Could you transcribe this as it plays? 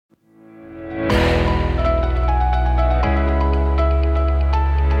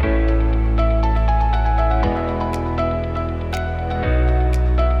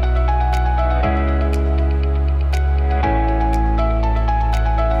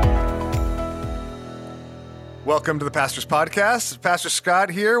Welcome to the Pastors Podcast. Pastor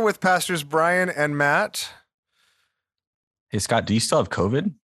Scott here with Pastors Brian and Matt. Hey, Scott, do you still have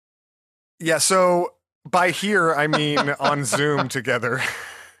COVID? Yeah, so by here, I mean on Zoom together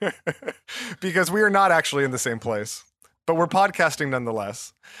because we are not actually in the same place, but we're podcasting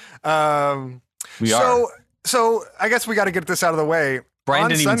nonetheless. We are. So I guess we got to get this out of the way. Brian On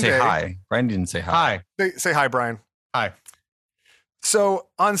didn't even Sunday- say hi. Brian didn't say hi. Hi. Say hi, Brian. Hi. So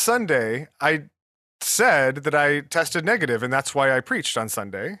on Sunday, I said that I tested negative, and that's why I preached on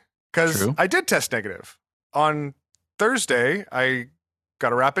Sunday, because True. I did test negative. On Thursday, I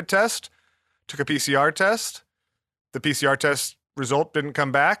got a rapid test, took a PCR test. The PCR test result didn't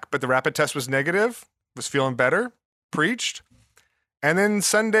come back, but the rapid test was negative, was feeling better, preached. And then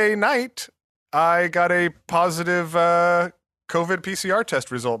Sunday night, I got a positive COVID PCR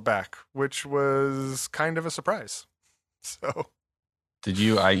test result back, which was kind of a surprise. So Did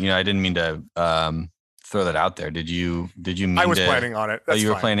you? I didn't mean to throw that out there. Did you mean I was to, planning on it. Oh, That's you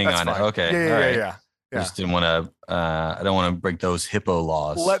were fine. planning That's on it. fine. Okay. Yeah, All right. yeah. I just didn't want to. I don't want to break those HIPAA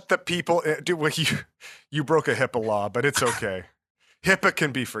laws. Let the people do. Well, you broke a HIPAA law, but it's okay. HIPAA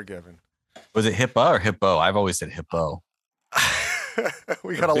can be forgiven. Was it HIPAA or HIPPO? I've always said HIPPO.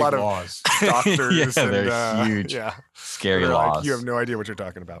 We got a lot of laws. doctors. Yeah, and, they're huge. Yeah, Scary they're laws. like, you have no idea what you're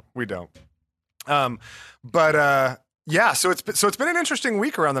talking about. We don't. Yeah. So it's been an interesting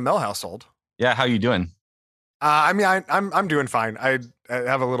week around the Mel household. Yeah. How you doing? I'm doing fine. I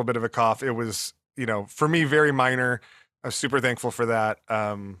have a little bit of a cough. It was, for me, very minor. I'm super thankful for that.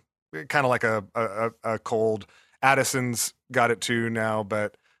 Kind of like a cold. Addison's got it too now,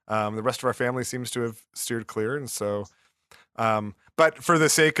 but the rest of our family seems to have steered clear. And so, but for the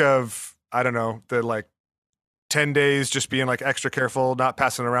sake of, I don't know, the like 10 days, just being like extra careful, not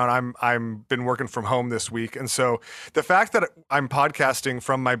passing around. I'm been working from home this week. And so the fact that I'm podcasting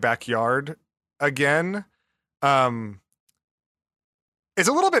from my backyard again, it's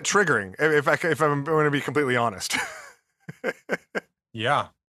a little bit triggering if I'm going to be completely honest. Yeah.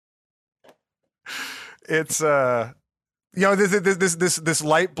 It's this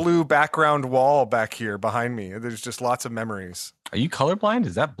light blue background wall back here behind me. There's just lots of memories. Are you colorblind?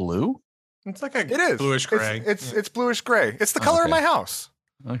 Is that blue? It's like a It is bluish gray. It's bluish gray. It's the color of Okay. my house.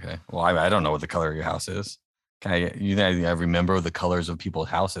 Okay. Well, I don't know what the color of your house is. You think I remember the colors of people's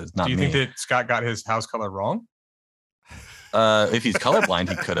houses? Not Do you me. think that Scott got his house color wrong? If he's colorblind,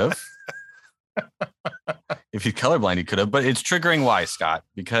 he could have. If he's colorblind, he could have. But it's triggering. Why, Scott?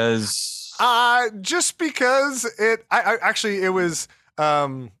 Because Just because I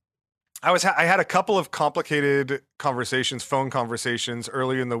had a couple of complicated phone conversations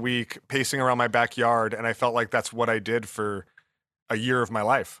early in the week, pacing around my backyard, and I felt like that's what I did for a year of my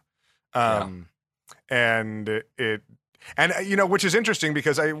life. And which is interesting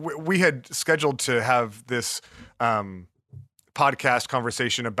because we had scheduled to have this podcast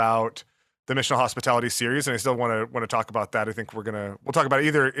conversation about the Missional Hospitality series, and I still want to talk about that. I think we'll talk about it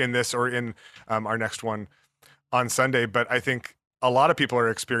either in this or in our next one on Sunday. But I think a lot of people are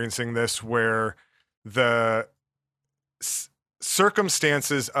experiencing this where the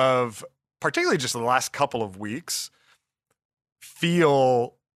circumstances of particularly just the last couple of weeks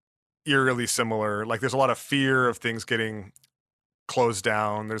feel eerily similar. Like there's a lot of fear of things getting closed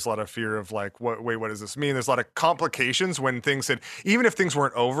down. There's a lot of fear of like, what does this mean? There's a lot of complications when things had, even if things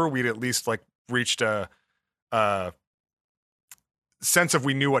weren't over, we'd at least like reached a sense of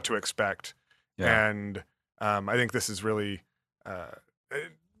we knew what to expect. Yeah. And I think this is really,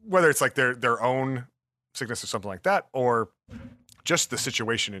 whether it's like their own sickness or something like that, or just the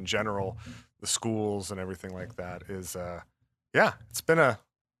situation in general, the schools and everything like that is, it's been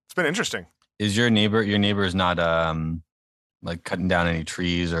interesting. Is your neighbor is not like cutting down any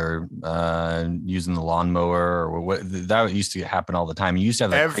trees or using the lawnmower or what? That used to happen all the time. You used to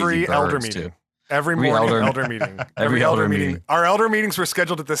have like Every crazy elder birds, meeting. too. Every Every morning elder- elder meeting. Every elder meeting. Our elder meetings were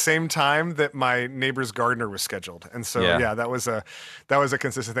scheduled at the same time that my neighbor's gardener was scheduled. And so Yeah. that was a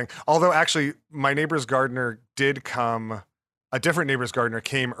consistent thing. Although actually my neighbor's gardener did come, a different neighbor's gardener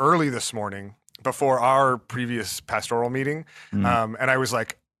came early this morning before our previous pastoral meeting. Mm. And I was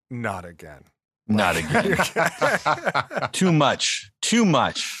like, not again. Not again. Too much.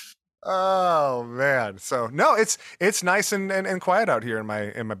 Oh man. So no, it's nice and quiet out here in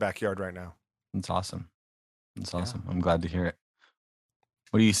my backyard right now. That's awesome. I'm glad to hear it.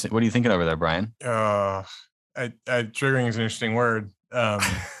 What are you thinking over there, Brian? Triggering is an interesting word. Yeah,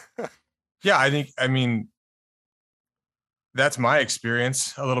 I mean, that's my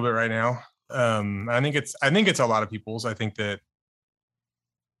experience a little bit right now. I think it's a lot of people's. I think that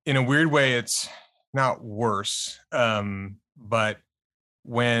in a weird way, it's not worse, but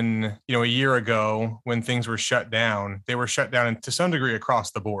when, you know, a year ago when things were shut down, they were shut down to some degree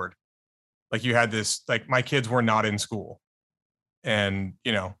across the board. Like you had this, like my kids were not in school and,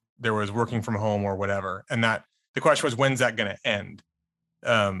 you know, there was working from home or whatever. And that the question was, when's that going to end?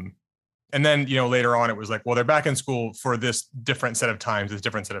 And then, you know, later on it was like, well, they're back in school for this different set of times, this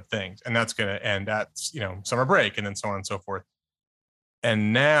different set of things. And that's going to end at, you know, summer break and then so on and so forth.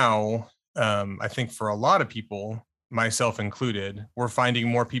 And now I think for a lot of people, myself included, we're finding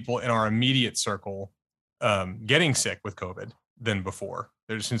more people in our immediate circle getting sick with COVID than before.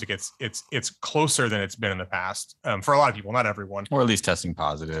 There just seems like it's closer than it's been in the past for a lot of people, not everyone. Or at least testing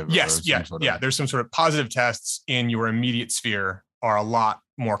positive. Yes, yeah. There's some sort of positive tests in your immediate sphere are a lot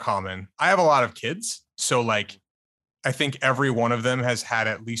more common. I have a lot of kids, so like I think every one of them has had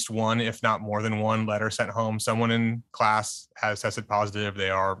at least one, if not more than one, letter sent home. Someone in class has tested positive.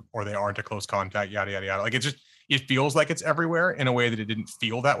 They are or they aren't a close contact. Yada yada yada. Like it feels like it's everywhere in a way that it didn't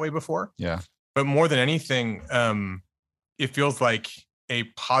feel that way before. Yeah. But more than anything, it feels like a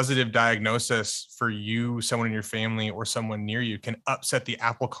positive diagnosis for you, someone in your family, or someone near you can upset the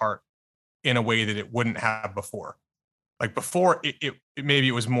apple cart in a way that it wouldn't have before. Like before, it maybe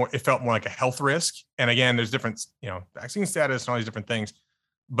it was more, it felt more like a health risk. And again, there's different, you know, vaccine status and all these different things.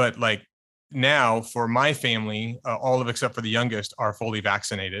 But like now for my family, all of except for the youngest are fully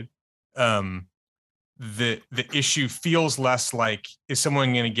vaccinated. The issue feels less like, is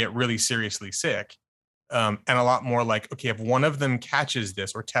someone going to get really seriously sick? And a lot more like, okay, if one of them catches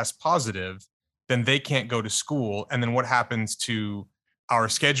this or tests positive, then they can't go to school. And then what happens to our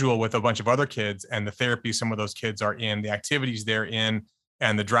schedule with a bunch of other kids and the therapy some of those kids are in, the activities they're in,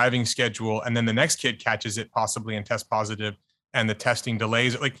 and the driving schedule? And then the next kid catches it possibly and tests positive, and the testing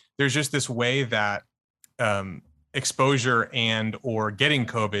delays. Like there's just this way that exposure and or getting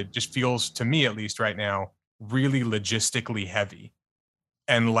COVID just feels, to me at least right now, really logistically heavy.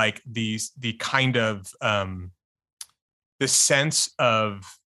 And like the kind of the sense of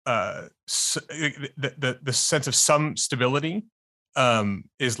the sense of some stability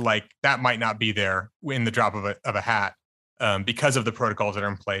is like that might not be there in the drop of a hat because of the protocols that are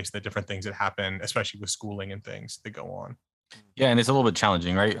in place, the different things that happen, especially with schooling and things that go on. Yeah, and it's a little bit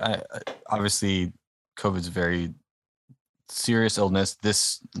challenging, right? Obviously, COVID's a very serious illness.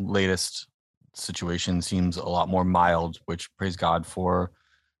 This latest situation seems a lot more mild, which praise God for,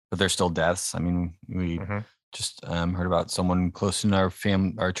 but there's still deaths. I mean, we just heard about someone close in our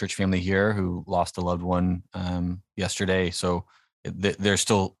church family here who lost a loved one yesterday. So there's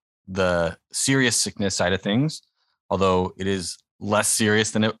still the serious sickness side of things, although it is less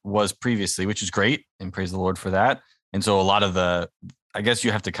serious than it was previously, which is great, and praise the Lord for that. And so a lot of I guess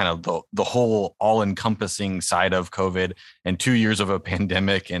you have to kind of the whole all-encompassing side of COVID and 2 years of a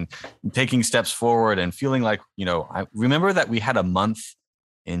pandemic and taking steps forward and feeling like, you know, I remember that we had a month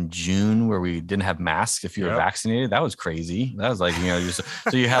in June where we didn't have masks if you were vaccinated. That was crazy. That was like, you know, just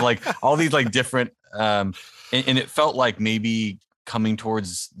so you had like all these like different and it felt like maybe coming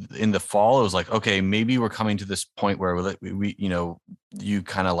towards in the fall, it was like, okay, maybe we're coming to this point where we you know, you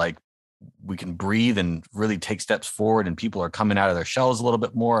kind of like, we can breathe and really take steps forward, and people are coming out of their shells a little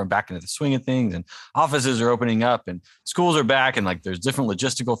bit more and back into the swing of things, and offices are opening up and schools are back, and like there's different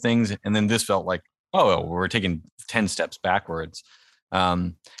logistical things. And then this felt like, oh, we're taking 10 steps backwards.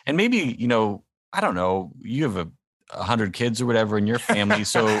 And maybe, you know, I don't know, you have 100 kids or whatever in your family.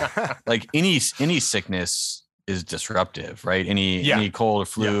 So like any sickness is disruptive, right? Any cold or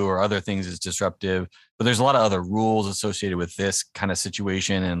flu or other things is disruptive, but there's a lot of other rules associated with this kind of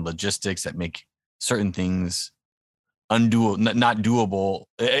situation and logistics that make certain things not doable.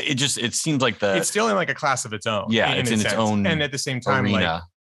 It seems like it's still in like a class of its own. Yeah, it's in its own, and at the same time, arena. Like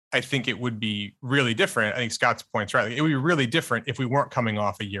I think it would be really different. I think Scott's point's right. Like, it would be really different if we weren't coming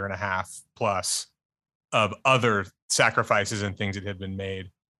off a year and a half plus of other sacrifices and things that had been made.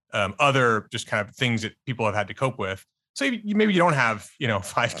 Other just kind of things that people have had to cope with. So maybe you don't have, you know,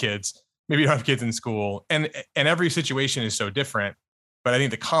 5 kids, maybe you don't have kids in school, and every situation is so different. But I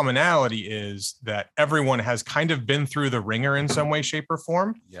think the commonality is that everyone has kind of been through the ringer in some way, shape, or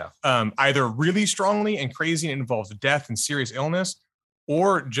form. Yeah. Either really strongly and crazy and involves death and serious illness,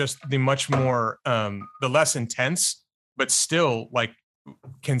 or just the much more the less intense, but still like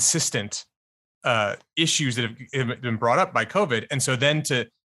consistent issues that have been brought up by COVID. And so then to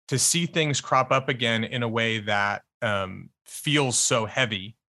see things crop up again in a way that feels so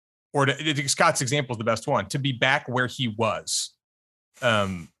heavy, or Scott's example is the best one, to be back where he was.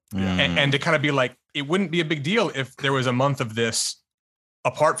 And to kind of be like, it wouldn't be a big deal if there was a month of this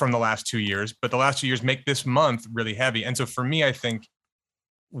apart from the last 2 years, but the last 2 years make this month really heavy. And so for me, I think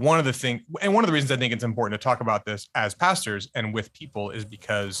one of the reasons I think it's important to talk about this as pastors and with people is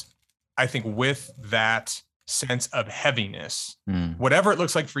because I think with that sense of heaviness, whatever it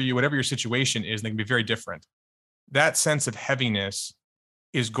looks like for you, whatever your situation is, they can be very different. That sense of heaviness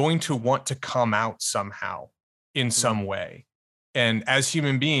is going to want to come out somehow in some way. And as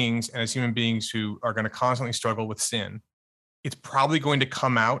human beings who are going to constantly struggle with sin, it's probably going to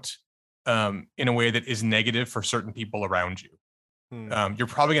come out in a way that is negative for certain people around you. You're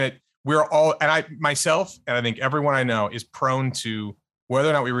probably going to, we're all, and I myself, and I think everyone I know is prone to, whether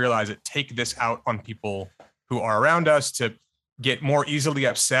or not we realize it, take this out on people who are around us, to get more easily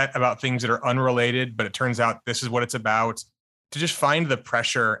upset about things that are unrelated, but it turns out this is what it's about, to just find the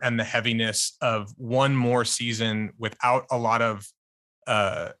pressure and the heaviness of one more season without a lot of,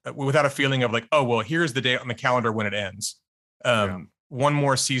 without a feeling of like, oh, well, here's the date on the calendar when it ends. One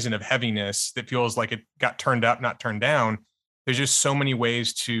more season of heaviness that feels like it got turned up, not turned down. There's just so many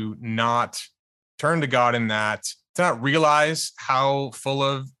ways to not turn to God in that, to not realize how full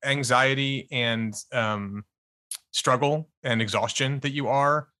of anxiety and struggle and exhaustion that you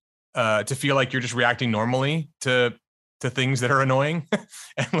are, to feel like you're just reacting normally to things that are annoying,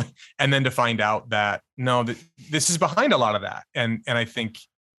 and then to find out that no, that this is behind a lot of that. And I think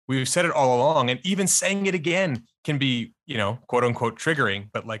we've said it all along, and even saying it again can be, quote unquote triggering,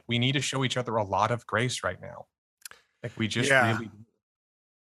 but like, we need to show each other a lot of grace right now. Like we just really.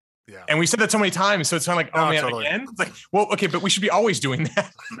 Yeah. And we said that so many times, so it's kind of like, oh man, totally. Again? It's like, well, okay, but we should be always doing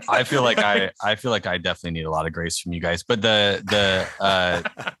that. I feel like I definitely need a lot of grace from you guys. But the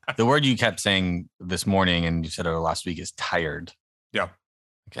word you kept saying this morning, and you said it last week, is tired. Yeah.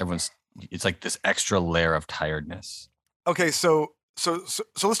 Like it's like this extra layer of tiredness. Okay, so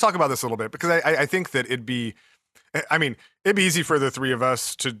let's talk about this a little bit, because I think that it'd be easy for the three of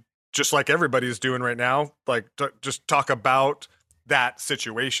us to, just like everybody's doing right now, like just talk about that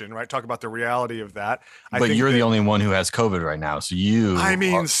situation, right? Talk about the reality of that. But you're the only one who has COVID right now, so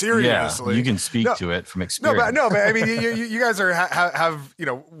seriously, you can speak to it from experience. But I mean, you guys have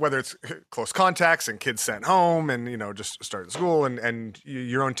whether it's close contacts and kids sent home, and just started school, and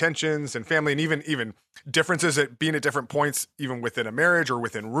your own tensions and family, and even differences at being at different points, even within a marriage or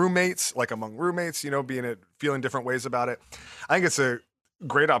within roommates, like among roommates, feeling different ways about it. I think it's a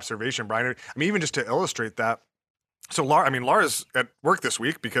great observation, Brian. I mean, even just to illustrate that. So Laura's at work this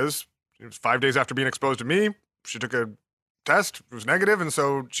week because it was 5 days after being exposed to me. She took a test, it was negative, and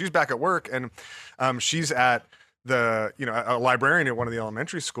so she's back at work, and she's at a librarian at one of the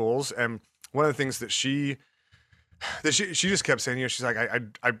elementary schools. And one of the things that she just kept saying, she's like,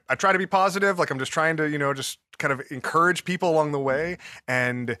 I try to be positive, like I'm just trying to just kind of encourage people along the way,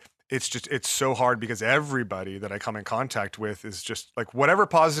 and it's so hard because everybody that I come in contact with is just like, whatever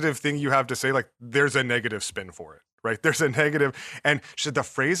positive thing you have to say, like there's a negative spin for it. Right. There's a negative. And she said the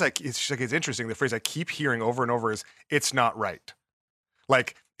phrase it's interesting. The phrase I keep hearing over and over is, it's not right.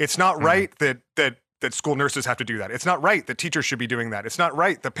 Like, it's not right that school nurses have to do that. It's not right that teachers should be doing that. It's not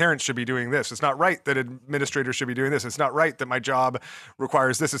right that parents should be doing this. It's not right that administrators should be doing this. It's not right that my job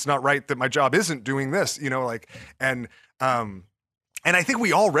requires this. It's not right that my job isn't doing this, and I think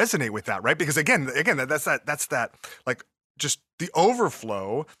we all resonate with that, right? Because again, that's that like just the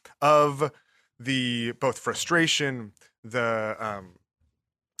overflow of the both frustration, the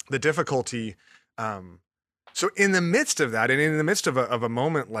difficulty. So in the midst of that, and in the midst of a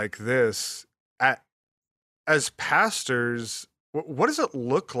moment like this, as pastors, what does it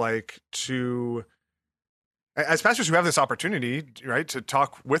look like as pastors who have this opportunity, right, to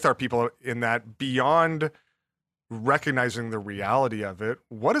talk with our people in that, beyond recognizing the reality of it?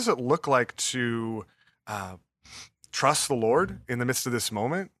 What does it look like to trust the Lord in the midst of this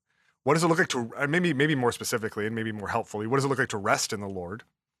moment? What does it look like to, maybe more specifically and maybe more helpfully, what does it look like to rest in the Lord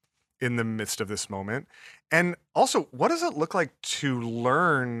in the midst of this moment? And also, what does it look like to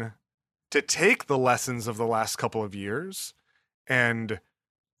learn to take the lessons of the last couple of years and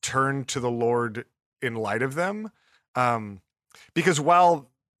turn to the Lord in light of them? Because while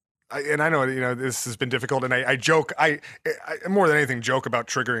I know, this has been difficult, and I joke, I more than anything joke about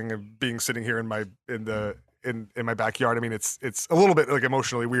triggering and being sitting here in my backyard. I mean, it's a little bit like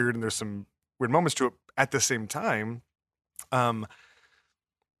emotionally weird, and there's some weird moments to it. At the same time, the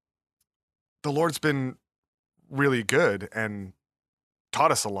Lord's been really good and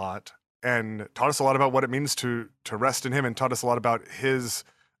taught us a lot, and taught us a lot about what it means to rest in Him, and taught us a lot about His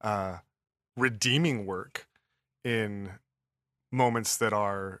redeeming work in moments that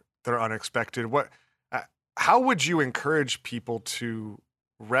are unexpected. How would you encourage people to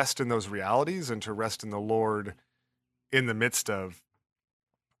rest in those realities and to rest in the Lord in the midst of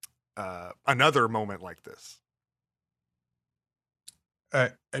another moment like this?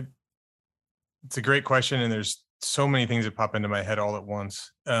 It's a great question, and there's so many things that pop into my head all at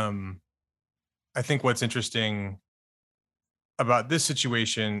once. I think what's interesting about this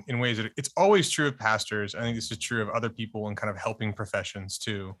situation in ways that it's always true of pastors. I think this is true of other people in kind of helping professions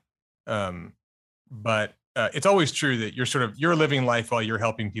too. But it's always true that you're living life while you're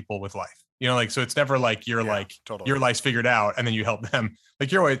helping people with life. Like, so it's never like Totally. your life's figured out and then you help them.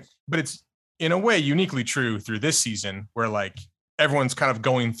 Like you're always, but it's in a way uniquely true through this season where like everyone's kind of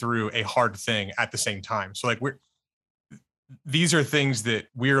going through a hard thing at the same time. So like these are things that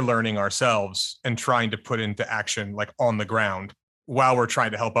we're learning ourselves and trying to put into action, like on the ground while we're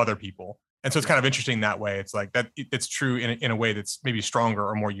trying to help other people. And so it's kind of interesting that way. It's like that it's true in a way that's maybe stronger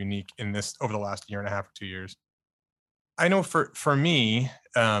or more unique in this over the last year and a half or 2 years. I know for me,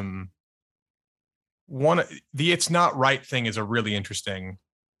 the it's not right thing is a really interesting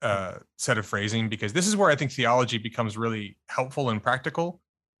set of phrasing, because this is where I think theology becomes really helpful and practical.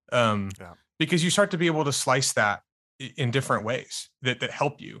 Because you start to be able to slice that in different ways that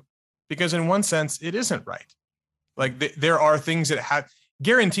help you, because in one sense it isn't right. Like there are things that have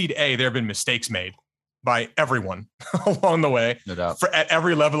guaranteed there have been mistakes made by everyone along the way, no doubt, at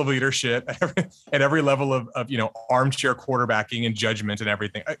every level of leadership, at every level of armchair quarterbacking and judgment and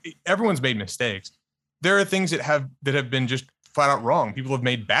everything. Everyone's made mistakes. There are things that have been just flat out wrong. People have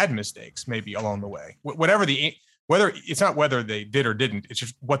made bad mistakes maybe along the way. Whether it's not whether they did or didn't, it's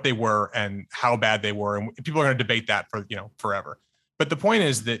just what they were and how bad they were. And people are going to debate that for, forever. But the point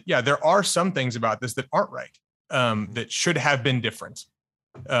is that, there are some things about this that aren't right, that should have been different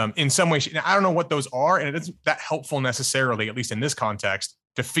in some way. I don't know what those are. And it isn't that helpful necessarily, at least in this context,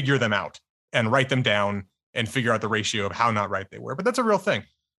 to figure them out and write them down and figure out the ratio of how not right they were. But that's a real thing.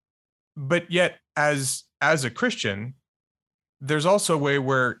 But yet, as a Christian, there's also a way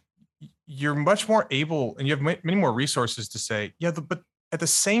where you're much more able and you have many more resources to say, but at the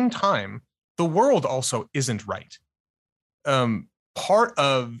same time, the world also isn't right. Part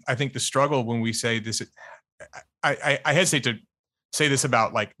of, I think, the struggle when we say this, I hesitate to say this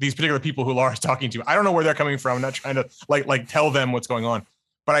about like these particular people who Laura's talking to. I don't know where they're coming from. I'm not trying to like tell them what's going on.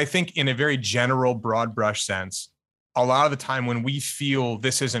 But I think in a very general, broad brush sense, a lot of the time when we feel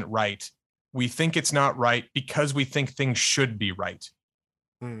this isn't right, we think it's not right because we think things should be right.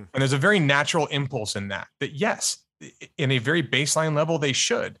 And there's a very natural impulse in that yes, in a very baseline level, they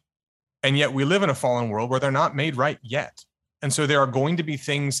should. And yet we live in a fallen world where they're not made right yet. And so there are going to be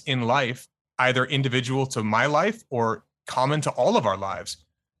things in life, either individual to my life or common to all of our lives,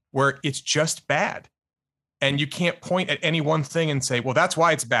 where it's just bad. And you can't point at any one thing and say, well, that's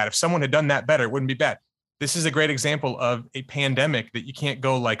why it's bad. If someone had done that better, it wouldn't be bad. This is a great example of a pandemic that you can't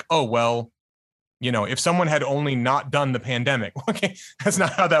go like, oh, well, if someone had only not done the pandemic, okay, that's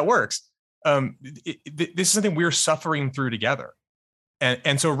not how that works. This is something we're suffering through together.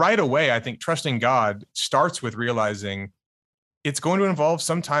 And so right away, I think trusting God starts with realizing it's going to involve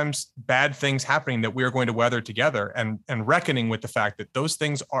sometimes bad things happening that we are going to weather together, and reckoning with the fact that those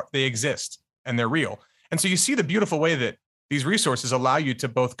things they exist and they're real. And so you see the beautiful way that these resources allow you to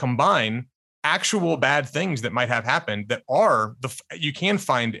both combine actual bad things that might have happened that are you can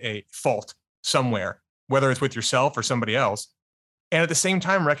find a fault somewhere, whether it's with yourself or somebody else. And at the same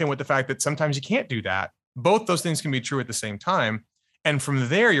time, reckon with the fact that sometimes you can't do that. Both those things can be true at the same time. And from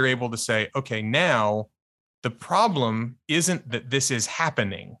there, you're able to say, okay, now the problem isn't that this is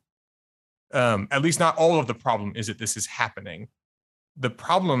happening. At least not all of the problem is that this is happening. The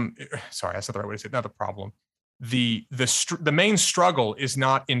problem, sorry, that's not the right way to say it. Not the problem. The main struggle is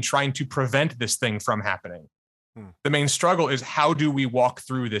not in trying to prevent this thing from happening. The main struggle is how do we walk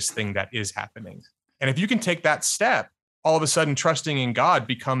through this thing that is happening? And if you can take that step, all of a sudden trusting in God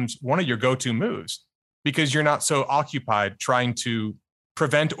becomes one of your go-to moves, because you're not so occupied trying to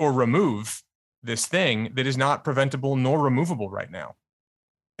prevent or remove this thing that is not preventable nor removable right now.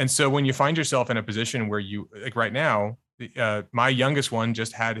 And so when you find yourself in a position where you, like right now, my youngest one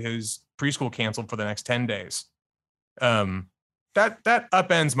just had his preschool canceled for the next 10 days. That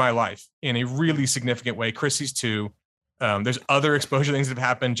upends my life in a really significant way. Chrissy's too. There's other exposure things that have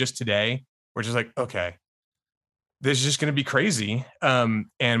happened just today. We're just like, okay, this is just going to be crazy. And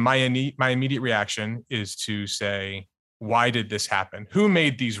my immediate reaction is to say, why did this happen? Who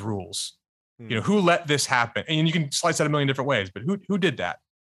made these rules? Who let this happen? And you can slice that a million different ways, but who did that?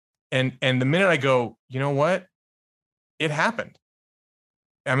 And the minute I go, you know what? It happened.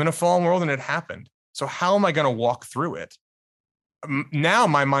 I'm in a fallen world and it happened. So how am I going to walk through it? Now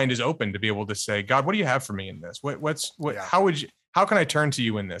my mind is open to be able to say, God, what do you have for me in this? How can I turn to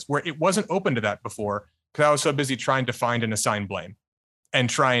you in this? Where it wasn't open to that before, because I was so busy trying to find and assign blame and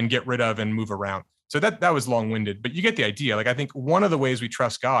try and get rid of and move around. So that was long-winded, but you get the idea. Like, I think one of the ways we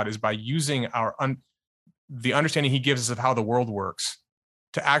trust God is by using the understanding he gives us of how the world works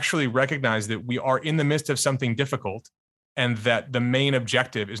to actually recognize that we are in the midst of something difficult, and that the main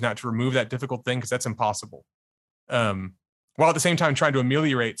objective is not to remove that difficult thing, because that's impossible. While at the same time trying to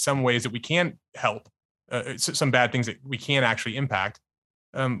ameliorate some ways that we can help, some bad things that we can actually impact.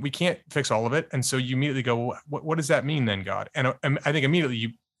 We can't fix all of it. And so you immediately go, well, what does that mean then, God? And I think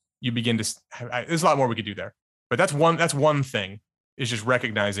immediately you begin to, there's a lot more we could do there, but that's one thing, is just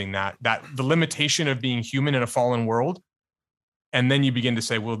recognizing that the limitation of being human in a fallen world. And then you begin to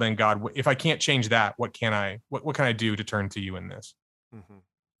say, well, then God, if I can't change that, what can I do to turn to you in this? Mm-hmm.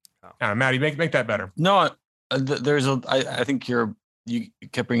 Oh. Maddie, make that better. No, I think you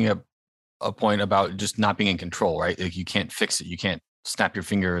kept bringing up a point about just not being in control, right? Like, you can't fix it. You can't snap your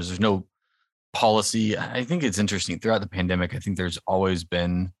fingers. There's no policy. I think it's interesting throughout the pandemic. I think there's always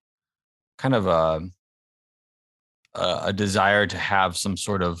been kind of a desire to have some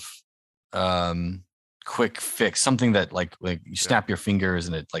sort of quick fix, something that like you snap your fingers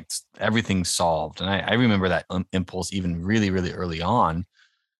and it like everything's solved. And I remember that impulse even really, really early on.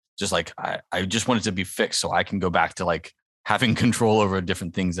 Just like I just want it to be fixed so I can go back to like having control over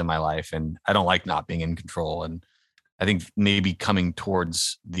different things in my life. And I don't like not being in control. And I think maybe coming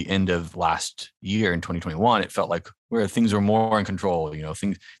towards the end of last year in 2021, it felt like where things were more in control,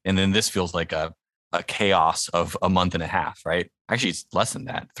 things. And then this feels like a chaos of a month and a half, right? Actually, it's less than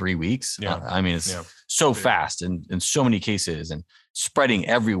that, 3 weeks. Yeah. I mean, it's so fast and in so many cases and spreading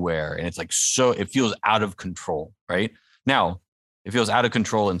everywhere. And it's like, it feels out of control, right? Now, it feels out of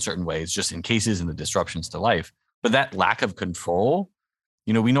control in certain ways, just in cases and the disruptions to life. But that lack of control,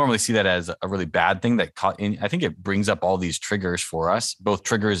 we normally see that as a really bad thing I think it brings up all these triggers for us, both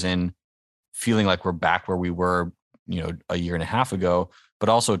triggers in feeling like we're back where we were, a year and a half ago, but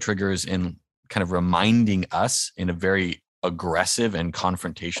also triggers in kind of reminding us in a very aggressive and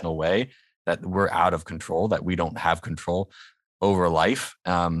confrontational way that we're out of control, that we don't have control over life,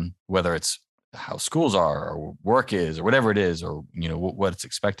 whether it's how schools are or work is or whatever it is, or, what's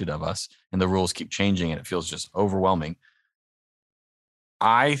expected of us, and the rules keep changing and it feels just overwhelming.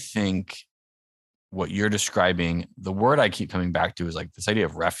 I think what you're describing, the word I keep coming back to is like this idea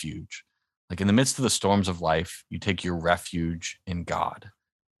of refuge. Like, in the midst of the storms of life, you take your refuge in God.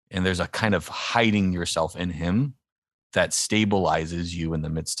 And there's a kind of hiding yourself in him that stabilizes you in the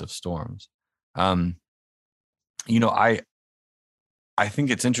midst of storms. I think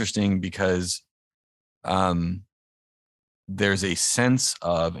it's interesting because there's a sense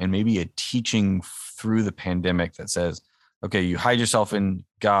of, and maybe a teaching through the pandemic that says, okay, you hide yourself in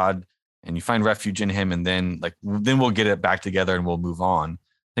God and you find refuge in him, and then we'll get it back together and we'll move on.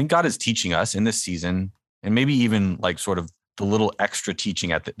 I think God is teaching us in this season, and maybe even like sort of the little extra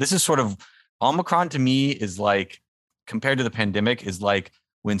teaching this is sort of Omicron to me is like, compared to the pandemic, is like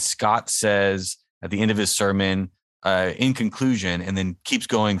when Scott says at the end of his sermon, in conclusion, and then keeps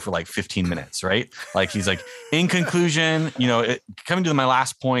going for like 15 minutes, right? Like, he's like, in conclusion, coming to my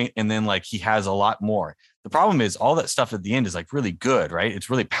last point, and then like he has a lot more. The problem is all that stuff at the end is like really good, right?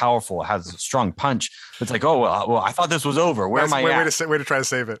 It's really powerful. It has a strong punch. It's like, oh, well, I thought this was over. Where am I at? Way to try to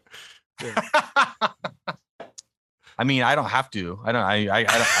save it. Yeah. I mean, I don't have to.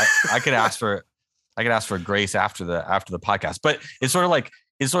 I could ask for grace after the podcast, but it's sort of like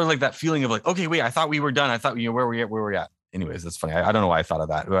that feeling of like, okay, wait, I thought we were done. I thought, where were we at? Anyways, that's funny. I don't know why I thought of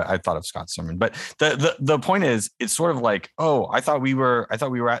that. But I thought of Scott's sermon, but the point is, it's sort of like, oh, I thought we were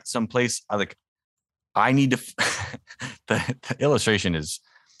at some place. I need to, the illustration is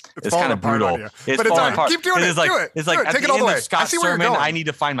kind of brutal. But it's all right. Keep doing it. It's like, do it. It's like at take the it all end the way. of Scott's sermon, I need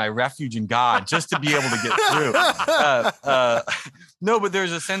to find my refuge in God just to be able to get through. No, but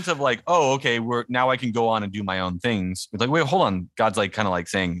there's a sense of like, oh, okay, now I can go on and do my own things. It's like, wait, hold on. God's like kind of like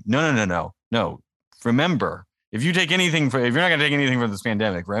saying, no. Remember, if you're not going to take anything from this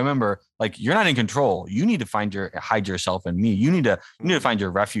pandemic, remember, like, you're not in control. You need to hide yourself in me. You need to find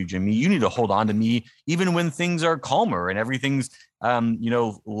your refuge in me. You need to hold on to me, even when things are calmer and everything's,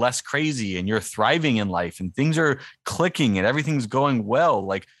 less crazy, and you're thriving in life and things are clicking and everything's going well.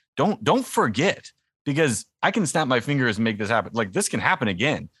 Like, don't forget, because I can snap my fingers and make this happen. Like, this can happen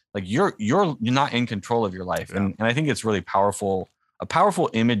again. Like, you're not in control of your life. Yeah. And I think it's really powerful, a powerful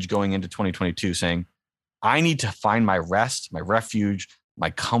image going into 2022 saying, I need to find my rest, my refuge,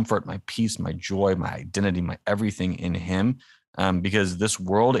 my comfort, my peace, my joy, my identity, my everything in him. Because this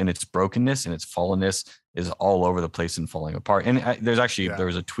world and its brokenness and its fallenness is all over the place and falling apart. And there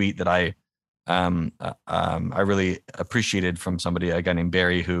was a tweet that I really appreciated from somebody, a guy named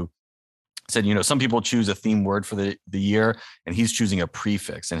Barry, who said, some people choose a theme word for the year, and he's choosing a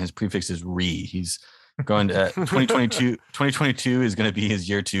prefix, and his prefix is re. He's going to 2022 is going to be his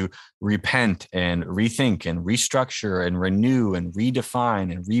year to repent and rethink and restructure and renew and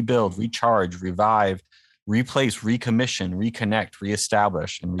redefine and rebuild, recharge, revive, replace, recommission, reconnect,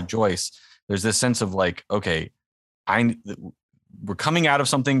 reestablish, and rejoice. There's this sense of like, okay, we're coming out of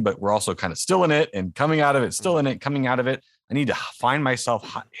something, but we're also kind of still in it, and coming out of it, still in it, coming out of it. I need to find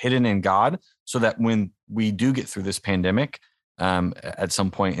myself hidden in God, so that when we do get through this pandemic at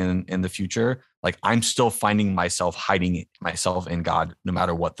some point in the future, like I'm still finding myself hiding myself in God, no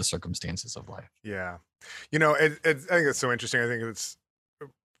matter what the circumstances of life. Yeah. I think it's so interesting. I think it's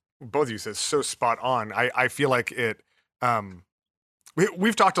both of you said so spot on. I feel like it,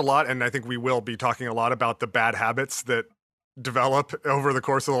 we've talked a lot, and I think we will be talking a lot about the bad habits that develop over the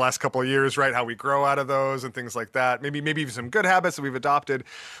course of the last couple of years, right? How we grow out of those and things like that. Maybe even some good habits that we've adopted.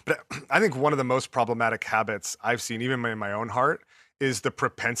 But I think one of the most problematic habits I've seen, even in my own heart, is the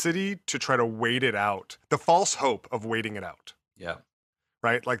propensity to try to wait it out. The false hope of waiting it out. Yeah.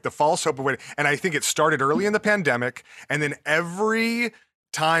 Right? Like the false hope of waiting. And I think it started early in the pandemic. And then every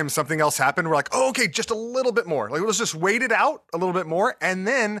time something else happened, we're like, oh, okay, just a little bit more. Like, let's just wait it out a little bit more. And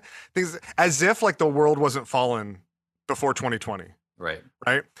then things, as if like the world wasn't fallen before 2020. Right.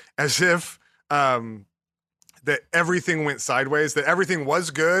 As if that everything went sideways, that everything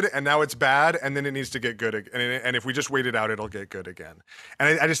was good and now it's bad, and then it needs to get good. And if we just wait it out, it'll get good again.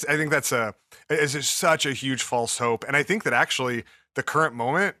 And I think it's just such a huge false hope. And I think that actually the current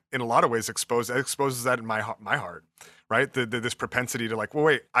moment in a lot of ways exposes that in my heart, right? This propensity to like, well,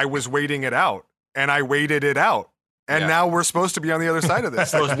 wait, I was waiting it out and I waited it out. And now we're supposed to be on the other side of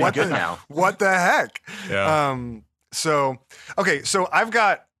this. Like, what the now? What the heck? Yeah. So I've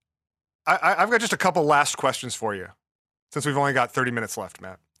got just a couple last questions for you, since we've only got 30 minutes left,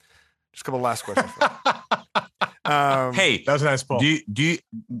 Matt. Just a couple last questions for you. Hey, that was a nice poll.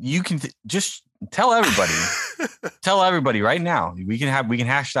 You can just tell everybody right now. We can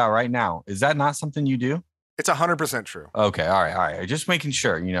hash it out right now. Is that not something you do? It's 100% true. Okay. All right. Just making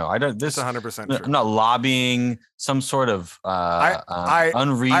sure, I don't, It's 100% true. I'm not lobbying some sort of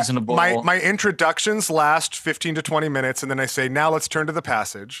unreasonable. My introductions last 15 to 20 minutes. And then I say, now let's turn to the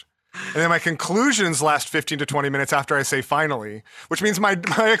passage. And then my conclusions last 15 to 20 minutes after I say finally, which means my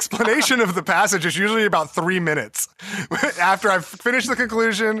explanation of the passage is usually about 3 minutes after I've finished the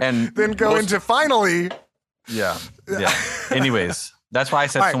conclusion and then go into finally. Yeah. Anyways, that's why I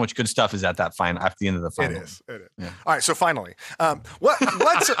said so much good stuff is at the end of the final. It is. Yeah. All right. So finally,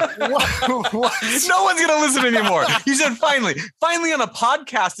 what's no one's going to listen anymore. You said finally on a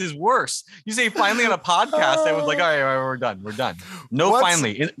podcast is worse. You say finally on a podcast. I was like, all right, we're done. No,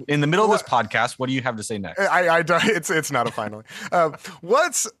 finally in the middle of this podcast, what do you have to say next? It's not a finally.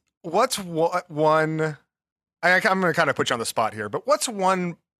 What's one, I'm going to kind of put you on the spot here, but what's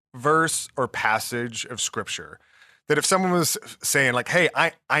one verse or passage of scripture that if someone was saying like, hey,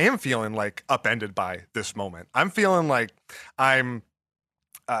 I am feeling like upended by this moment. I'm feeling like I'm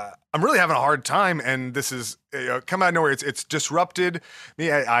really having a hard time, and this is come out of nowhere. It's disrupted me.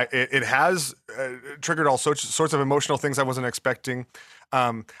 It has triggered all sorts of emotional things I wasn't expecting.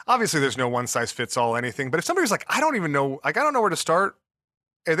 Obviously, there's no one size fits all anything. But if somebody's like, I don't know where to start.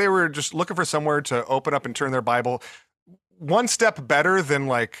 If they were just looking for somewhere to open up and turn their Bible, one step better than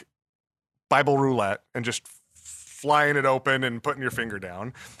like Bible roulette and just flying it open and putting your finger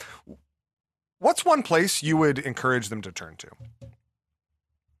down. What's one place you would encourage them to turn to?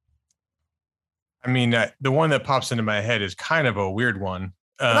 I mean, the one that pops into my head is kind of a weird one.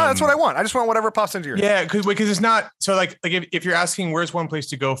 No, that's what I want. I just want whatever pops into your head. Yeah, because it's not so like if you're asking where's one place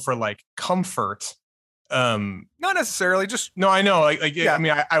to go for like comfort. Not necessarily, just no, I know. Yeah. I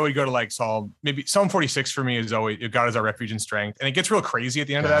mean, I would go to like Psalm 46 for me is always God is our refuge and strength. And it gets real crazy at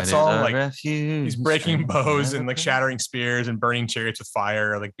the end of that psalm. Like he's breaking bows and like shattering spears and burning chariots with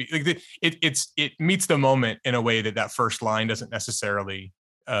fire. It meets the moment in a way that first line doesn't necessarily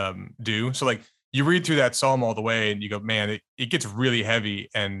do. So like you read through that psalm all the way and you go, man, it gets really heavy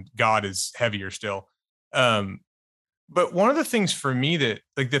and God is heavier still. But one of the things for me that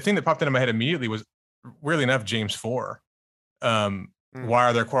like the thing that popped into my head immediately was, weirdly enough, James 4. Why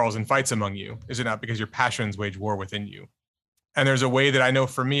are there quarrels and fights among you? Is it not because your passions wage war within you? And there's a way that I know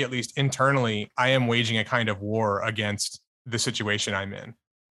for me, at least internally, I am waging a kind of war against the situation I'm in.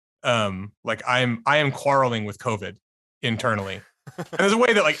 Like I am quarreling with COVID internally. And there's a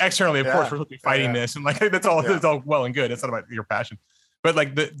way that like externally, of course, we're supposed to be fighting this. And like, that's all well and good. It's not about your passion. But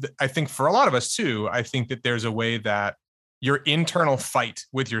like I think for a lot of us too, I think that there's a way that your internal fight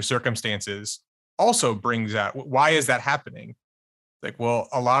with your circumstances also brings out, why is that happening? Like, well,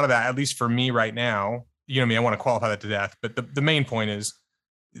 a lot of that, at least for me right now, you know me, I want to qualify that to death. But the main point is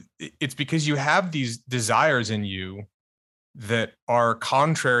it's because you have these desires in you that are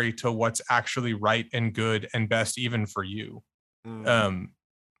contrary to what's actually right and good and best, even for you. Um,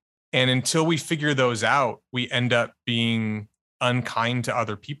 and until we figure those out, we end up being unkind to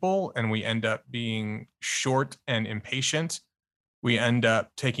other people, and we end up being short and impatient. We end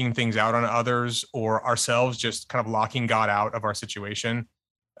up taking things out on others or ourselves, just kind of locking God out of our situation,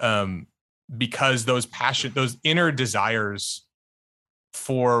 um, because those inner desires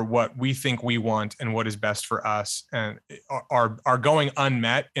for what we think we want and what is best for us and are going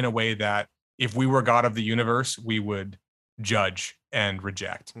unmet in a way that if we were God of the universe, we would judge and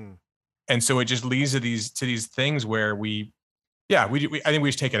reject. And so it just leads to these things where I think we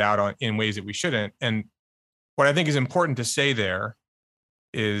just take it out on in ways that we shouldn't. And what I think is important to say there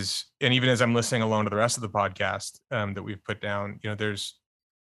is, and even as I'm listening along to the rest of the podcast that we've put down, you know,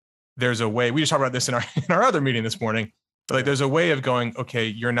 there's a way. We just talked about this in our other meeting this morning. But like, there's a way of going, okay,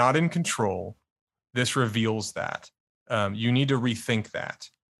 you're not in control. This reveals that. You need to rethink that.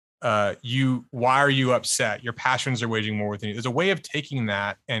 Why are you upset? Your passions are waging war within you. There's a way of taking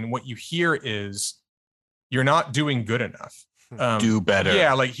that, and what you hear is, you're not doing good enough. Do better.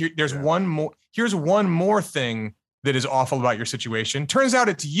 Yeah, like here's one more thing that is awful about your situation. Turns out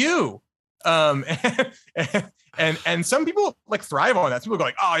it's you. And some people like thrive on that. Some people go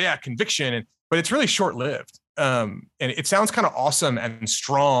like, oh yeah, conviction, but it's really short lived. And it sounds kind of awesome and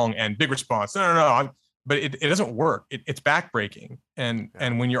strong and big response. No. But it doesn't work. It's backbreaking. And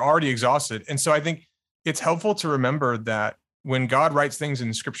when you're already exhausted. And so I think it's helpful to remember that when God writes things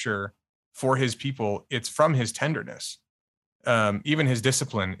in scripture for his people, it's from his tenderness. Even his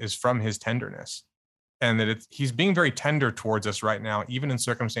discipline is from his tenderness. And that he's being very tender towards us right now, even in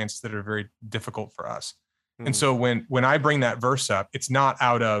circumstances that are very difficult for us. And so when I bring that verse up, it's not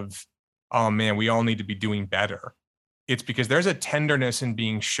out of, oh man, we all need to be doing better. It's because there's a tenderness in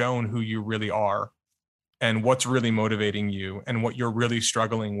being shown who you really are and what's really motivating you and what you're really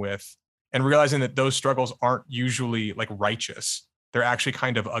struggling with, and realizing that those struggles aren't usually like righteous. They're actually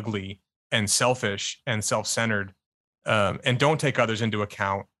kind of ugly and selfish and self-centered, and don't take others into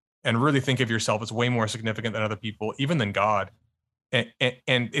account, and really think of yourself as way more significant than other people, even than God. And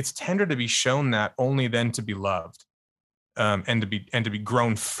it's tender to be shown that, only then to be loved, and to be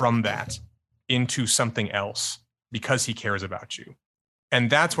grown from that into something else because he cares about you. And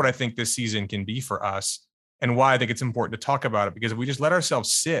that's what I think this season can be for us, and why I think it's important to talk about it, because if we just let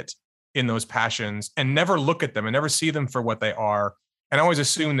ourselves sit in those passions and never look at them and never see them for what they are, and always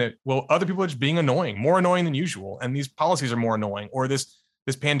assume that, well, other people are just being annoying, more annoying than usual, and these policies are more annoying, or this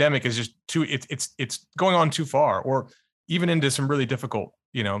pandemic is just it's going on too far, or even into some really difficult,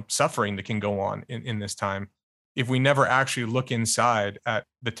 suffering that can go on in this time. If we never actually look inside at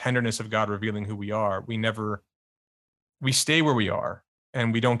the tenderness of God revealing who we are, we stay where we are,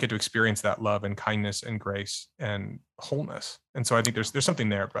 and we don't get to experience that love and kindness and grace and wholeness. And so I think there's something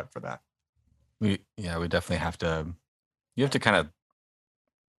there, Brett, for that. We definitely have to, you have to kind of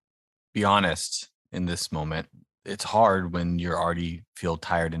be honest in this moment. It's hard when you're already feel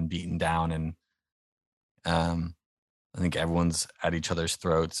tired and beaten down, and I think everyone's at each other's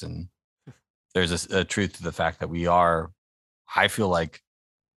throats, and there's a truth to the fact that I feel like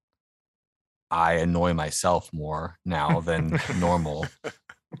I annoy myself more now than normal,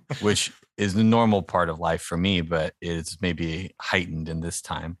 which is the normal part of life for me, but it's maybe heightened in this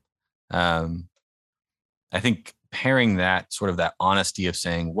time. I think pairing that sort of that honesty of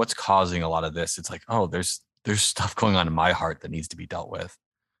saying what's causing a lot of this, it's like, oh, there's stuff going on in my heart that needs to be dealt with.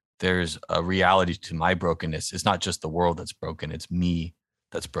 There's a reality to my brokenness. It's not just the world that's broken, it's me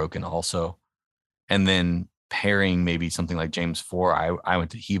that's broken also. And then pairing maybe something like James 4, I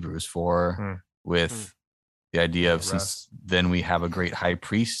went to Hebrews 4 with the idea of, since then we have a great high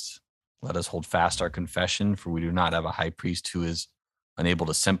priest, let us hold fast our confession, for we do not have a high priest who is unable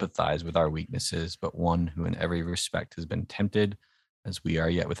to sympathize with our weaknesses, but one who in every respect has been tempted as we are,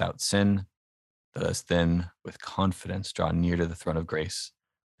 yet without sin. Let us then with confidence draw near to the throne of grace,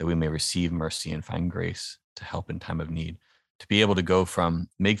 that we may receive mercy and find grace to help in time of need. To be able to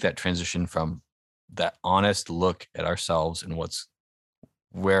make that transition from that honest look at ourselves and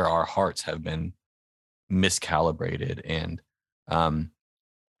where our hearts have been miscalibrated and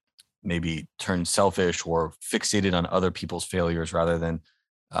maybe turned selfish or fixated on other people's failures, rather than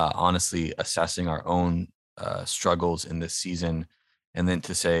honestly assessing our own struggles in this season, and then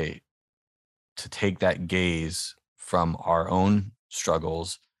to take that gaze from our own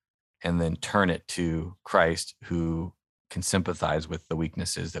struggles and then turn it to Christ, who can sympathize with the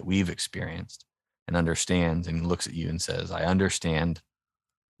weaknesses that we've experienced. and understands, and he looks at you and says, I understand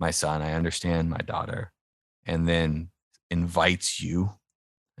my son, I understand my daughter, and then invites you,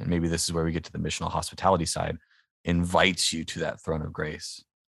 and maybe this is where we get to the missional hospitality side, invites you to that throne of grace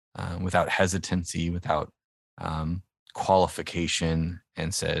without hesitancy, without qualification,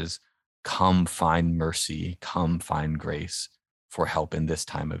 and says, come find mercy, come find grace for help in this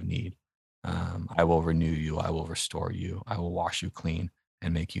time of need. I will renew you, I will restore you, I will wash you clean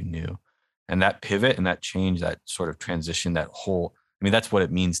and make you new. And that pivot and that change, that sort of transition, that whole, I mean, that's what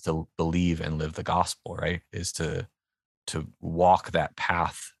it means to believe and live the gospel, right? Is to walk that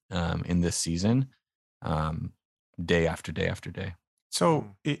path in this season, day after day after day.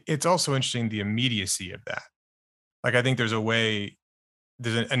 So it's also interesting, the immediacy of that. Like, I think there's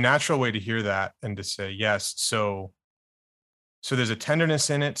a natural way to hear that and to say, yes. So there's a tenderness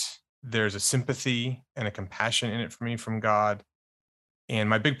in it. There's a sympathy and a compassion in it for me from God. And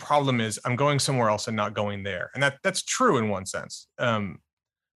my big problem is I'm going somewhere else and not going there. And that's true in one sense. But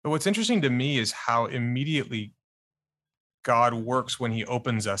what's interesting to me is how immediately God works when he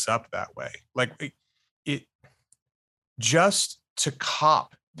opens us up that way. Like it just to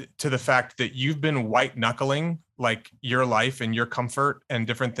cop to the fact that you've been white knuckling like your life and your comfort and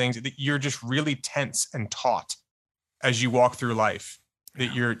different things, that you're just really tense and taut as you walk through life,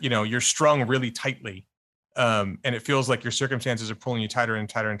 that you're strung really tightly. And it feels like your circumstances are pulling you tighter and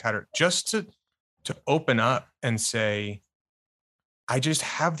tighter and tighter, just to open up and say, I just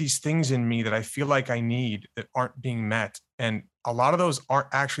have these things in me that I feel like I need that aren't being met. And a lot of those aren't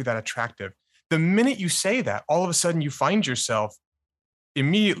actually that attractive. The minute you say that, all of a sudden you find yourself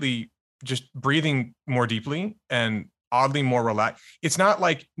immediately just breathing more deeply and oddly more relaxed. It's not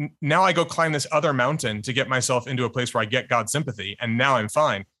like now I go climb this other mountain to get myself into a place where I get God's sympathy and now I'm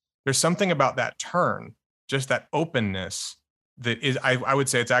fine. There's something about that turn, just that openness, that is, I would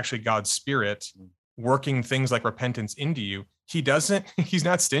say it's actually God's spirit working things like repentance into you. He's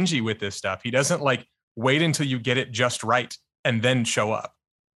not stingy with this stuff. He doesn't like wait until you get it just right and then show up.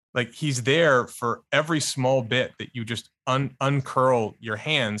 Like, he's there for every small bit that you just uncurl your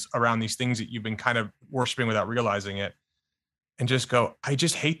hands around these things that you've been kind of worshiping without realizing it, and just go, I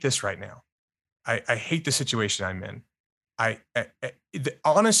just hate this right now. I hate the situation I'm in. The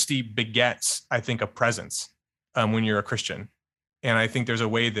honesty begets, I think, a presence when you're a Christian. And I think there's a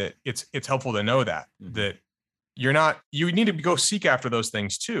way that it's helpful to know that, that you need to go seek after those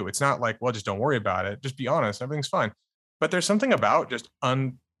things too. It's not like, well, just don't worry about it. Just be honest. Everything's fine. But there's something about just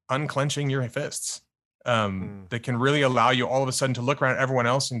unclenching your fists that can really allow you all of a sudden to look around at everyone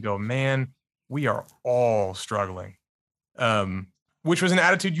else and go, man, we are all struggling. Which was an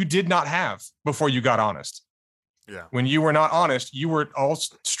attitude you did not have before you got honest. Yeah. When you were not honest, you were all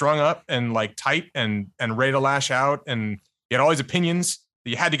strung up and like tight and ready to lash out, and you had all these opinions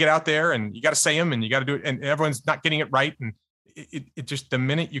that you had to get out there, and you got to say them, and you got to do it, and everyone's not getting it right. And it just, the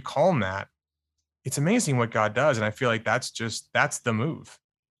minute you calm that, it's amazing what God does. And I feel like that's the move.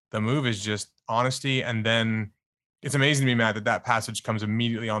 The move is just honesty. And then it's amazing to me, Matt, that passage comes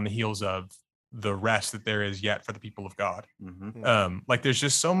immediately on the heels of the rest that there is yet for the people of God. Like, there's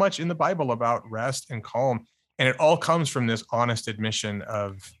just so much in the Bible about rest and calm. And it all comes from this honest admission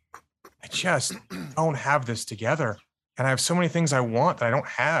of, I just don't have this together. And I have so many things I want that I don't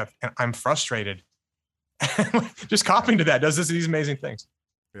have. And I'm frustrated. Just copying to that does these amazing things.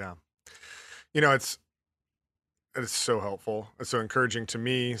 Yeah. It's so helpful. It's so encouraging to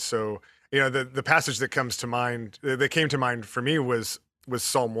me. So, the passage that came to mind for me was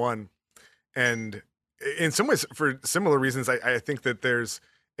Psalm 1. And in some ways, for similar reasons, I think that there's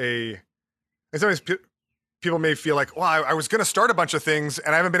in some ways, people may feel like, well, I was going to start a bunch of things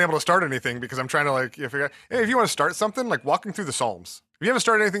and I haven't been able to start anything because I'm trying to figure out, hey, if you want to start something, like walking through the Psalms. If you haven't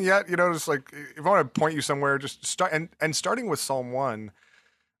started anything yet, just like, if I want to point you somewhere, just start. And starting with Psalm 1,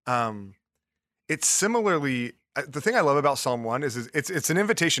 it's similarly, the thing I love about Psalm 1 is it's an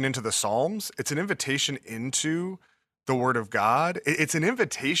invitation into the Psalms. It's an invitation into the Word of God. It's an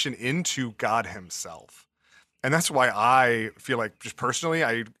invitation into God himself. And that's why I feel like, just personally,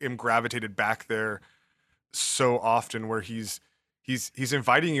 I am gravitated back there so often, where he's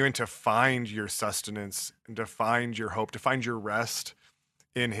inviting you in to find your sustenance and to find your hope, to find your rest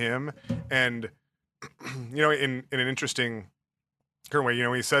in him. And, in an interesting current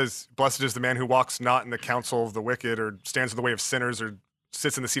way, he says, blessed is the man who walks not in the counsel of the wicked, or stands in the way of sinners, or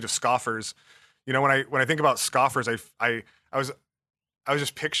sits in the seat of scoffers. When I think about scoffers, I was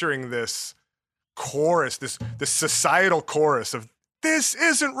just picturing this chorus, this societal chorus of, this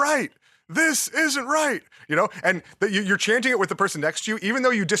isn't right. This isn't right, and that you're chanting it with the person next to you, even though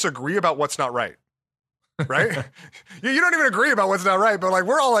you disagree about what's not right. right? You don't even agree about what's not right, but like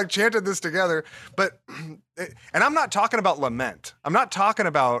we're all like chanting this together. But and I'm not talking about lament. I'm not talking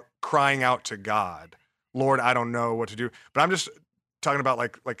about crying out to God, Lord, I don't know what to do. But I'm just talking about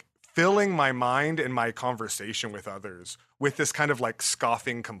like filling my mind and my conversation with others with this kind of like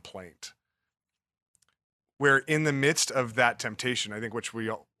scoffing complaint. Where in the midst of that temptation, I think which we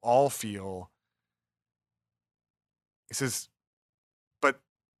all feel, he says, but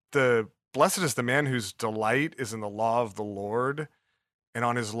the blessed is the man whose delight is in the law of the Lord, and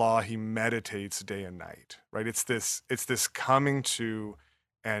on his law he meditates day and night. Right? It's this coming to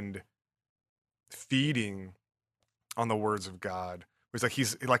and feeding on the words of God. It's like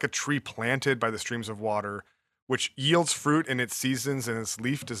he's like a tree planted by the streams of water, which yields fruit in its seasons, and its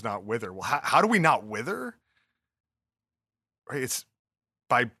leaf does not wither. Well, how do we not wither? Right? It's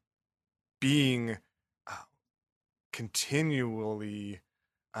by being continually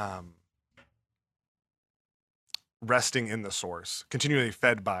resting in the source, continually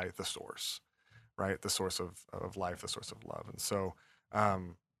fed by the source, right? The source of life, the source of love. And so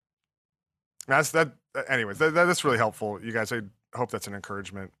that's that. Anyways, that's really helpful, you guys. I hope that's an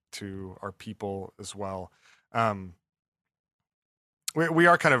encouragement to our people as well. We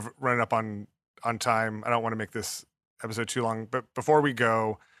are kind of running up on time. I don't want to make this episode too long, but before we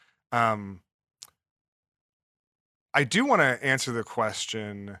go, I do want to answer the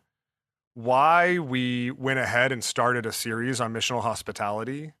question why we went ahead and started a series on missional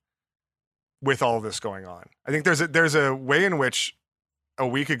hospitality with all this going on. I think there's a way in which a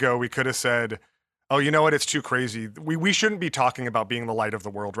week ago we could have said, oh, you know what, it's too crazy. We shouldn't be talking about being the light of the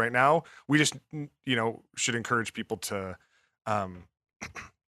world right now. We just, should encourage people to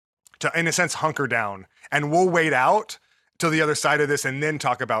in a sense hunker down, and we'll wait out till the other side of this and then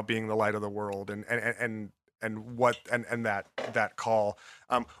talk about being the light of the world and that call.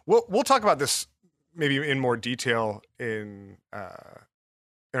 We'll talk about this maybe in more detail in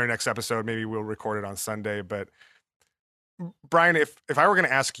our next episode. Maybe we'll record it on Sunday. But Brian, if I were going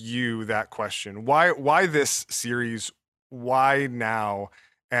to ask you that question, why this series? Why now?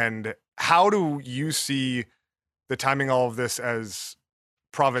 And how do you see the timing all of this as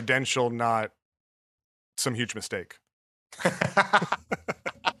providential, not some huge mistake?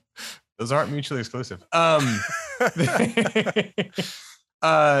 Those aren't mutually exclusive.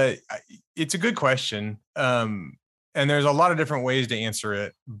 It's a good question. And there's a lot of different ways to answer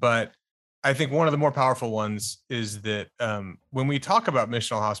it, but I think one of the more powerful ones is that when we talk about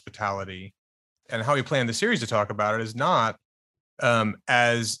missional hospitality and how we plan the series to talk about it is not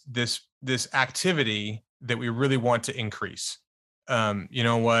as this activity that we really want to increase. You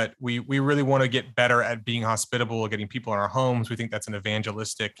know what? We really want to get better at being hospitable, getting people in our homes. We think that's an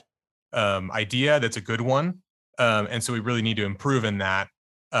evangelistic idea. That's a good one. And so we really need to improve in that,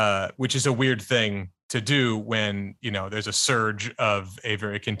 which is a weird thing to do when, there's a surge of a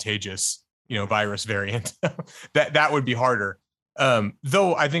very contagious, virus variant. that would be harder.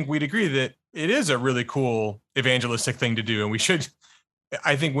 Though I think we'd agree that it is a really cool evangelistic thing to do. And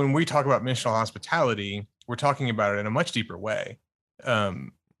I think when we talk about missional hospitality, we're talking about it in a much deeper way,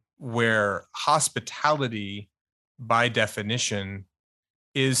 where hospitality by definition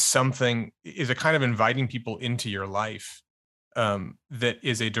is a kind of inviting people into your life that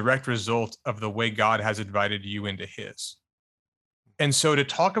is a direct result of the way God has invited you into his. And so to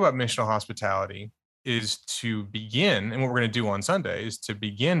talk about missional hospitality is to begin, and what we're going to do on Sunday is to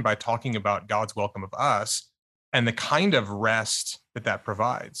begin by talking about God's welcome of us and the kind of rest that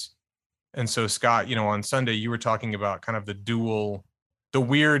provides. And so, Scott, on Sunday, you were talking about kind of the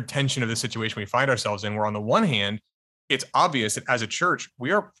weird tension of the situation we find ourselves in, where on the one hand, it's obvious that as a church,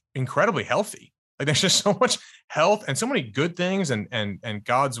 we are incredibly healthy. Like there's just so much health and so many good things and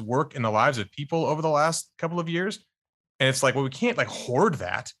God's work in the lives of people over the last couple of years. And it's like, well, we can't like hoard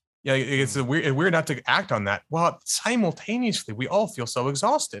that. Yeah, it's weird not to act on that. Well, simultaneously, we all feel so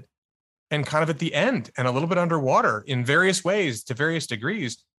exhausted and kind of at the end and a little bit underwater in various ways to various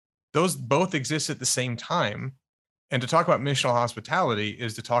degrees. Those both exist at the same time. And to talk about missional hospitality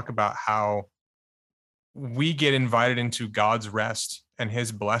is to talk about how we get invited into God's rest and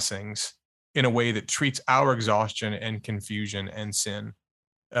his blessings in a way that treats our exhaustion and confusion and sin.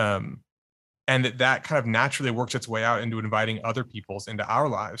 And that kind of naturally works its way out into inviting other people's into our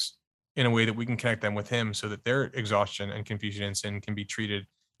lives in a way that we can connect them with him so that their exhaustion and confusion and sin can be treated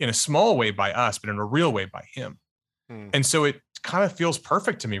in a small way by us, but in a real way by him. And so it kind of feels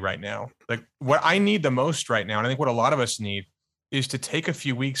perfect to me right now. Like what I need the most right now, and I think what a lot of us need, is to take a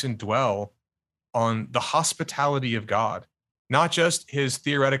few weeks and dwell on the hospitality of God, not just his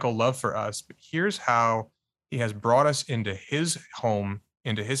theoretical love for us, but here's how he has brought us into his home,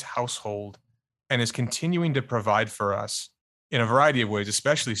 into his household, and is continuing to provide for us in a variety of ways,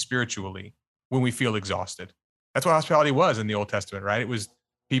 especially spiritually, when we feel exhausted. That's what hospitality was in the Old Testament, right? It was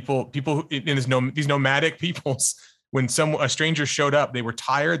people in these nomadic peoples. When a stranger showed up, they were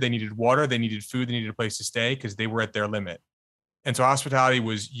tired, they needed water, they needed food, they needed a place to stay because they were at their limit. And so hospitality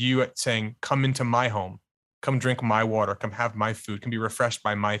was you saying, come into my home, come drink my water, come have my food, come be refreshed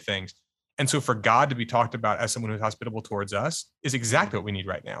by my things. And so for God to be talked about as someone who's hospitable towards us is exactly what we need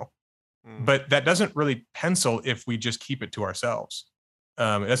right now. But that doesn't really pencil if we just keep it to ourselves.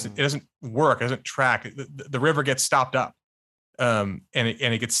 It doesn't work, it doesn't track. The river gets stopped up. And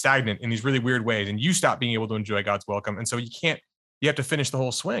it gets stagnant in these really weird ways, and you stop being able to enjoy God's welcome. And so you have to finish the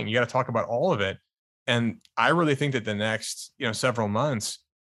whole swing. You got to talk about all of it. And I really think that the next, several months,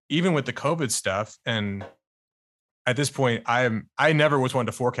 even with the COVID stuff, and at this point, I never was one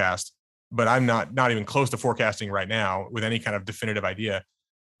to forecast, but I'm not even close to forecasting right now with any kind of definitive idea.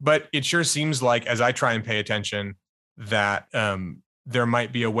 But it sure seems like, as I try and pay attention, that there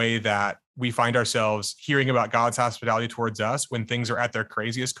might be a way that we find ourselves hearing about God's hospitality towards us when things are at their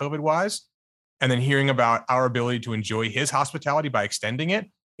craziest COVID-wise, and then hearing about our ability to enjoy his hospitality by extending it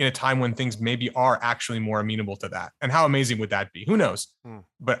in a time when things maybe are actually more amenable to that. And how amazing would that be? Who knows?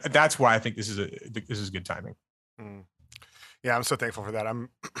 But that's why I think this is good timing. Yeah, I'm so thankful for that. I'm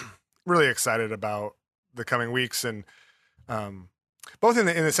really excited about the coming weeks, and both in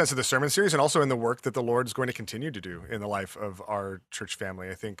the sense of the sermon series and also in the work that the Lord is going to continue to do in the life of our church family.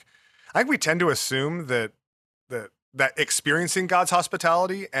 I think we tend to assume that experiencing God's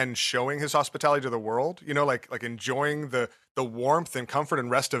hospitality and showing his hospitality to the world, like enjoying the warmth and comfort and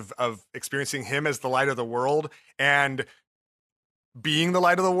rest of experiencing him as the light of the world and being the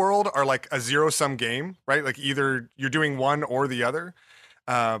light of the world are like a zero-sum game, right? Like either you're doing one or the other.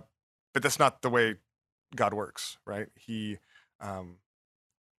 But that's not the way God works, right?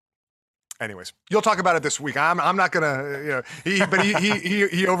 Anyways, you'll talk about it this week. I'm not gonna, he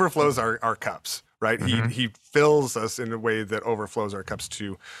overflows our cups, right? Mm-hmm. He fills us in a way that overflows our cups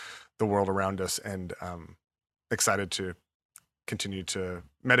to the world around us, and excited to continue to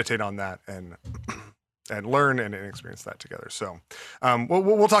meditate on that and learn and experience that together. So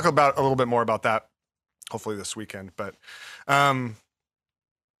we'll talk about a little bit more about that hopefully this weekend. But any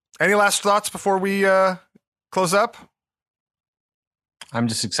last thoughts before we close up? I'm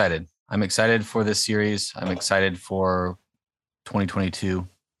just excited. I'm excited for this series. I'm excited for 2022.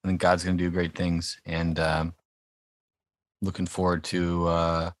 I think God's going to do great things, and looking forward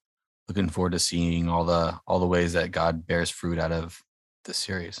to seeing all the ways that God bears fruit out of this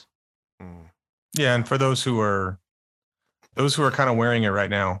series. Yeah, and for those who are kind of wearing it right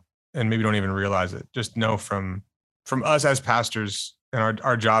now and maybe don't even realize it, just know from us as pastors, and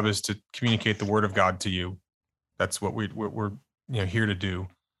our job is to communicate the word of God to you. That's what we're here to do.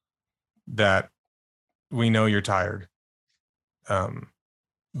 That we know you're tired,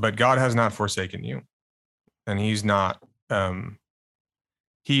 but God has not forsaken you, and He is not on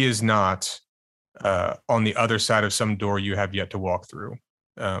the other side of some door you have yet to walk through,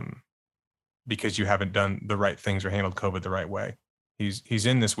 because you haven't done the right things or handled COVID the right way. He's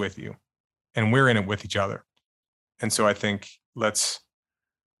in this with you, and we're in it with each other. And so I think let's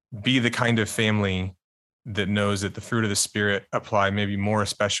be the kind of family that knows that the fruit of the Spirit apply maybe more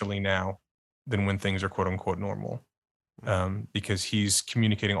especially now than when things are quote unquote normal, because he's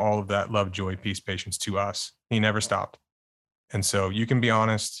communicating all of that love, joy, peace, patience to us. He never stopped. And so you can be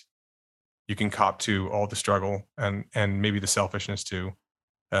honest, you can cop to all the struggle and maybe the selfishness too.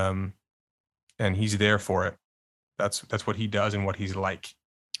 And he's there for it. That's what he does and what he's like.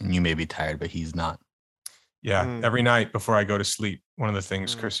 And you may be tired, but he's not. Yeah. Every night before I go to sleep, one of the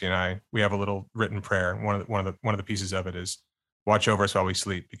things Chrissy and we have a little written prayer. One of the pieces of it is watch over us while we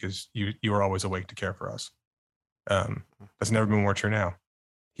sleep, because you are always awake to care for us. That's never been more true now.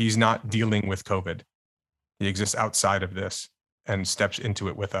 He's not dealing with COVID. He exists outside of this and steps into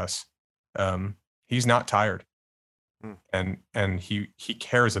it with us. He's not tired, and he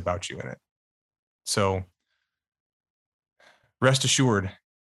cares about you in it. So rest assured,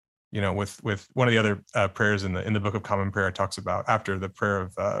 with one of the other prayers in the Book of Common Prayer, it talks about, after the prayer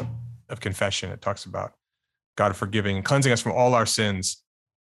of confession, it talks about God forgiving and cleansing us from all our sins,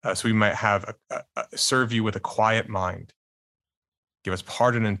 so we might have serve you with a quiet mind. Give us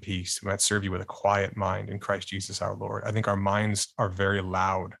pardon and peace. We might serve you with a quiet mind in Christ Jesus our Lord. I think our minds are very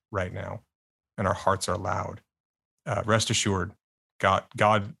loud right now, and our hearts are loud. Rest assured, God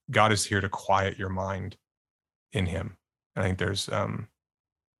is here to quiet your mind in Him. And I think there's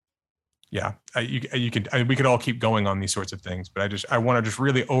we could all keep going on these sorts of things, but I want to just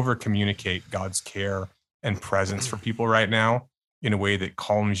really over communicate God's care and presence for people right now, in a way that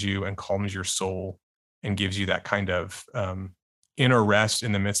calms you and calms your soul and gives you that kind of inner rest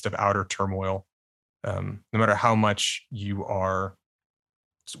in the midst of outer turmoil. No matter how much you are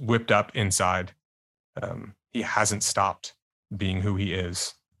whipped up inside, he hasn't stopped being who he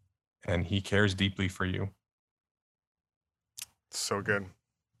is, and he cares deeply for you. So good.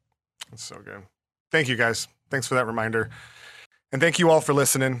 It's so good. Thank you, guys. Thanks for that reminder. And thank you all for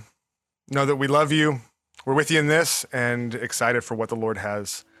listening. Know that we love you. We're with you in this and excited for what the Lord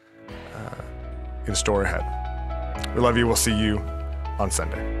has in store ahead. We love you. We'll see you on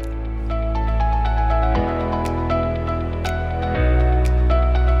Sunday.